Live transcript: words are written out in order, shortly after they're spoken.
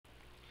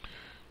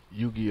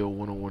YuGiOh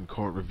 101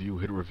 card review.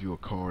 Hit a review a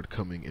card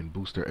coming in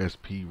Booster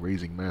SP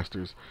Raising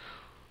Masters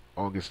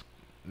August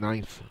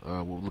 9th.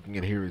 What we're looking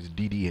at here is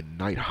DD and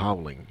Night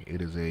Howling.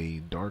 It is a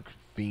Dark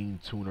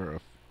Fiend tuner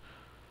of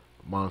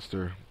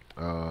monster.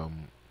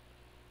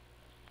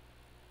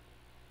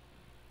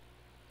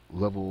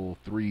 Level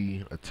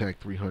 3, attack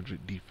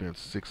 300, defense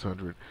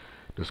 600.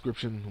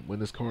 Description: when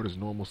this card is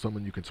normal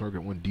summon, you can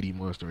target one DD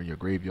monster in your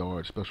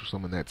graveyard, special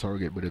summon that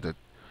target, but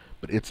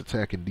its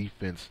attack and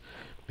defense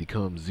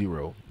becomes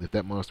 0. If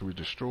that monster is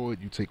destroyed,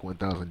 you take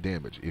 1000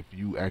 damage. If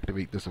you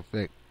activate this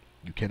effect,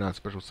 you cannot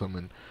special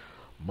summon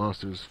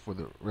monsters for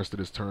the rest of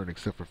this turn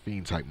except for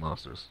fiend type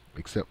monsters.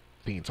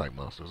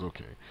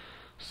 Okay.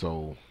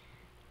 So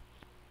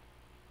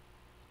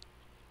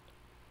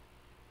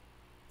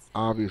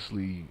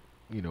obviously,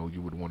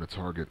 you would want to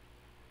target,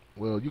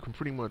 well, you can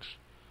pretty much,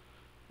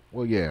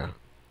 well, yeah.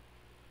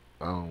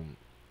 Um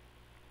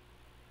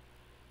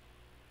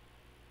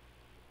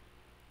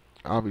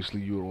Obviously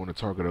you would want to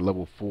target a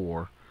level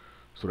 4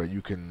 so that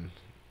you can,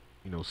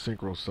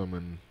 synchro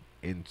summon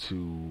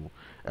into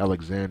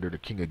Alexander, the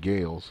King of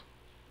Gales,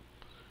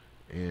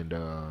 and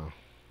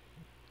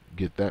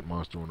get that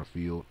monster on the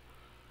field.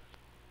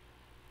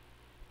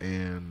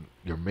 And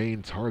your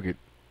main target,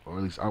 or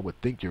at least I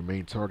would think your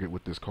main target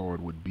with this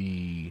card would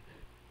be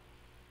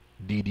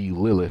DD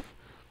Lilith,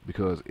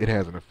 because it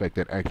has an effect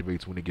that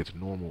activates when it gets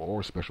normal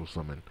or special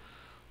summon.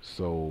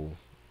 So,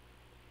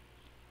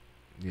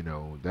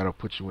 that'll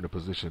put you in a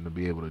position to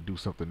be able to do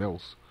something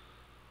else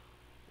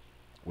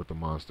with the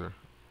monster.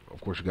 Of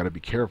course, you got to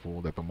be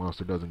careful that the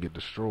monster doesn't get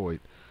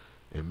destroyed,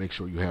 and make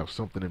sure you have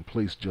something in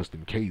place just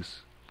in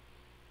case.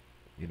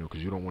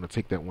 Because you don't want to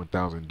take that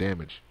 1000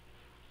 damage.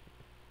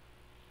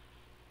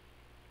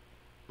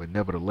 But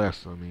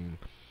nevertheless, I mean,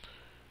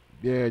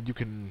 yeah, you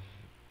can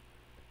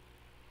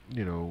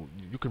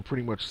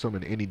pretty much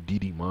summon any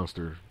DD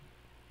monster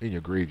in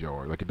your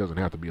graveyard. Like, it doesn't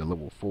have to be a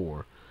level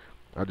 4.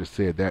 I just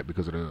said that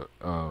because of the,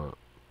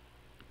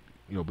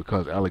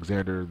 because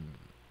Alexander,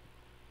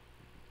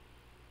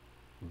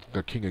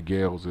 the King of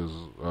Gales, is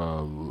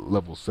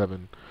level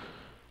 7,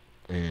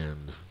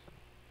 and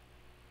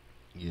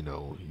you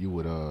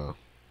would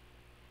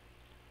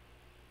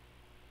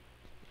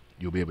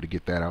you'll be able to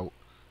get that out.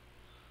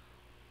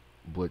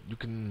 But you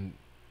can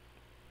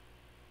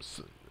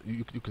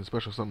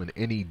special summon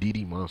any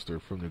DD monster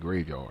from the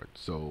graveyard,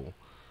 so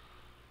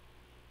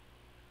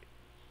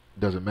it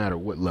doesn't matter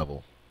what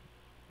level.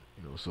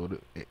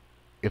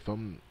 If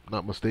I'm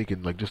not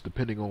mistaken, like, just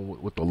depending on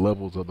what the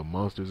levels of the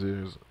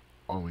monsters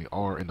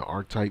are in the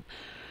archetype,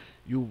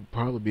 you'll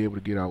probably be able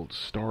to get out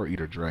Star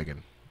Eater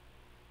Dragon,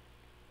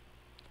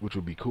 which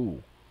would be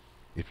cool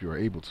if you're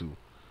able to.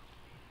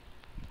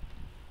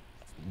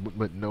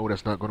 But no,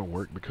 that's not going to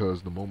work,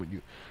 because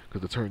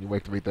the turn you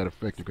activate that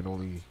effect, you can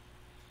only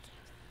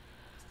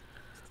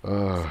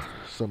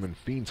summon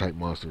fiend type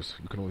monsters.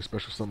 You can only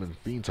special summon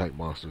fiend type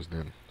monsters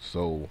then.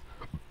 So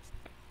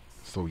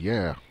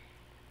yeah.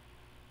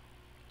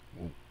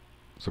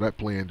 So that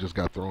plan just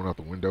got thrown out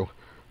the window.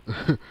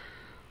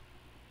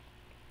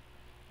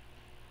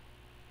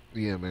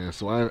 Yeah, man.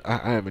 So I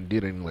haven't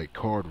did any like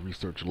card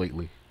research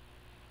lately,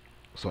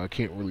 so I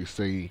can't really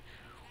say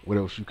what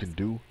else you can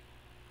do,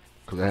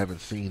 because I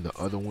haven't seen the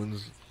other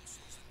ones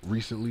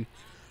recently.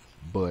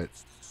 But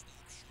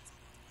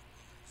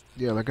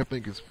yeah, like, I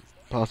think it's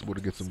possible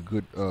to get some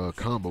good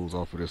combos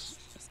off of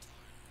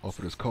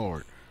this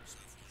card.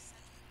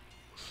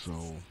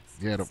 So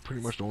yeah,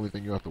 pretty much the only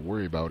thing you have to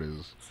worry about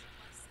is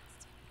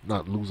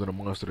not losing a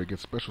monster that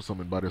gets special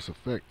summoned by this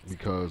effect,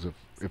 because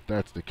if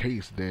that's the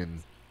case,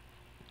 then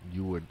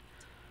you would,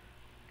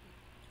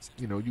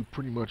 you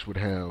pretty much would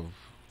have,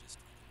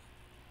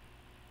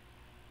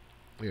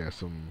 yeah,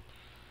 some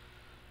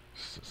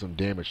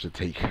damage to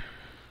take.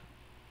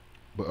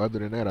 But other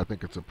than that, I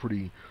think it's a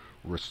pretty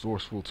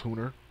resourceful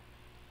tuner.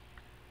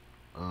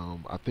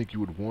 I think you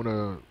would want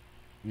to,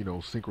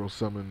 synchro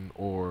summon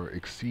or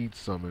exceed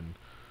summon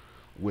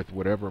with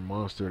whatever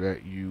monster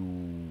that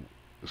you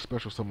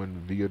special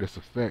summon via this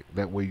effect.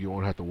 That way you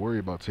don't have to worry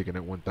about taking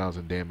that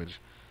 1000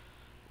 damage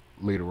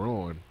later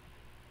on.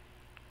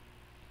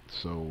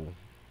 So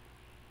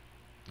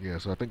yeah,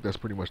 so I think that's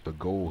pretty much the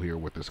goal here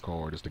with this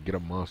card, is to get a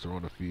monster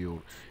on the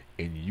field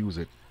and use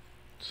it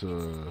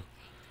to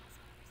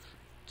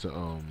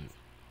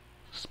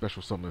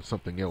special summon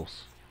something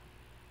else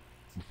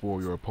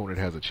before your opponent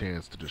has a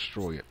chance to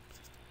destroy it.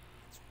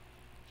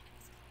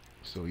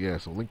 So yeah,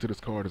 so link to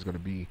this card is going to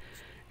be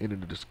in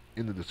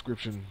the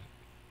description.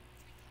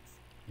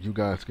 You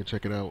guys can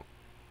check it out,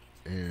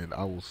 and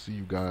I will see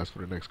you guys for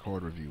the next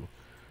card review.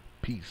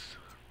 Peace.